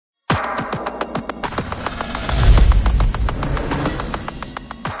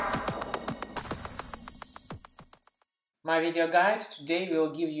my video guide. Today we'll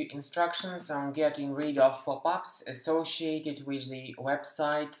give you instructions on getting rid of pop-ups associated with the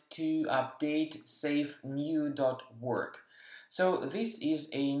website Toupdatesafenew.work. So this is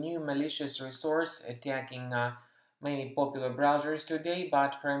a new malicious resource attacking many popular browsers today,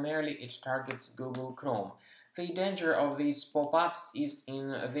 but primarily it targets Google Chrome. The danger of these pop-ups is in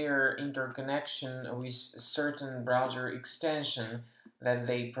their interconnection with certain browser extension that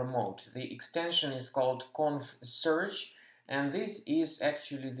they promote. The extension is called conf-search, and this is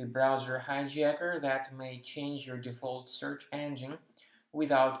actually the browser hijacker that may change your default search engine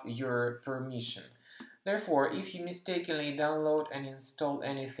without your permission. Therefore, if you mistakenly download and install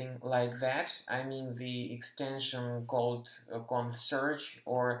anything like that, I mean the extension called conf-search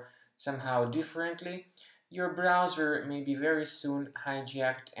or somehow differently, your browser may be very soon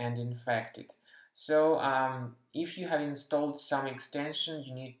hijacked and infected. So if you have installed some extension,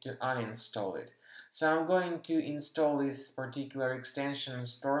 you need to uninstall it. So I'm going to install this particular extension,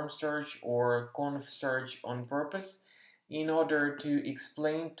 Storm Search or Conf Search, on purpose in order to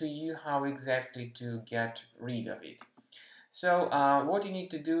explain to you how exactly to get rid of it. So what you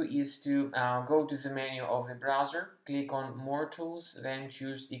need to do is to go to the menu of the browser, click on More Tools, then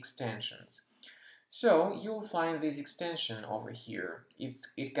choose Extensions. So you'll find this extension over here. It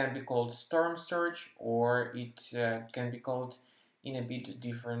can be called Storm Search, or it can be called in a bit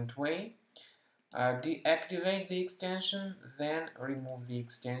different way. Deactivate the extension, then remove the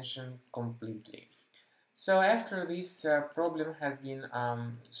extension completely. So after this problem has been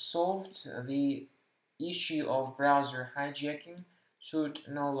solved, the issue of browser hijacking should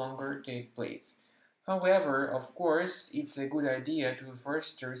no longer take place. However, of course, it's a good idea to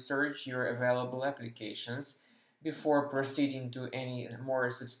first research your available applications before proceeding to any more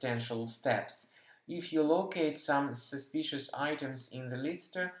substantial steps. If you locate some suspicious items in the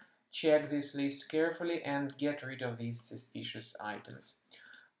list, check this list carefully and get rid of these suspicious items.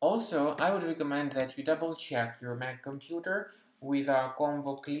 Also, I would recommend that you double-check your Mac computer with our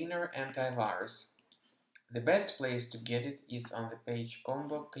Combo Cleaner antivirus. The best place to get it is on the page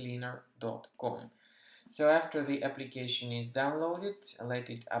combocleaner.com. So after the application is downloaded, let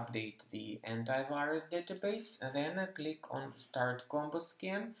it update the antivirus database, then click on Start Combo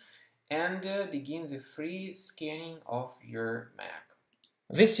Scan and begin the free scanning of your Mac.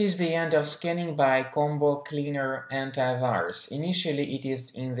 This is the end of scanning by Combo Cleaner Antivirus. Initially it is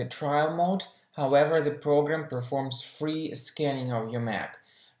in the trial mode, however the program performs free scanning of your Mac.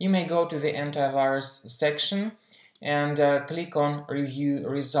 You may go to the antivirus section and click on Review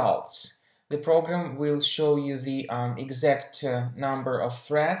Results. The program will show you the exact number of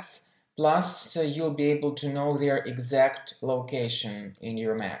threats, plus you'll be able to know their exact location in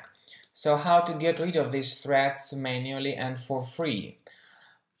your Mac. So how to get rid of these threats manually and for free?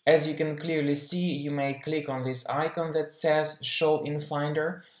 As you can clearly see, you may click on this icon that says Show in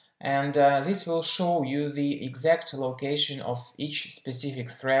Finder, and this will show you the exact location of each specific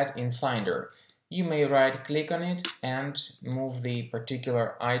threat in Finder. You may right-click on it and move the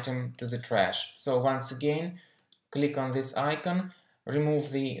particular item to the trash. So once again, click on this icon, remove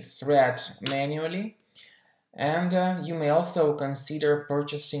the threat manually, and you may also consider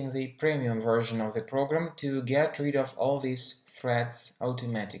purchasing the premium version of the program to get rid of all these threats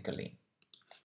automatically.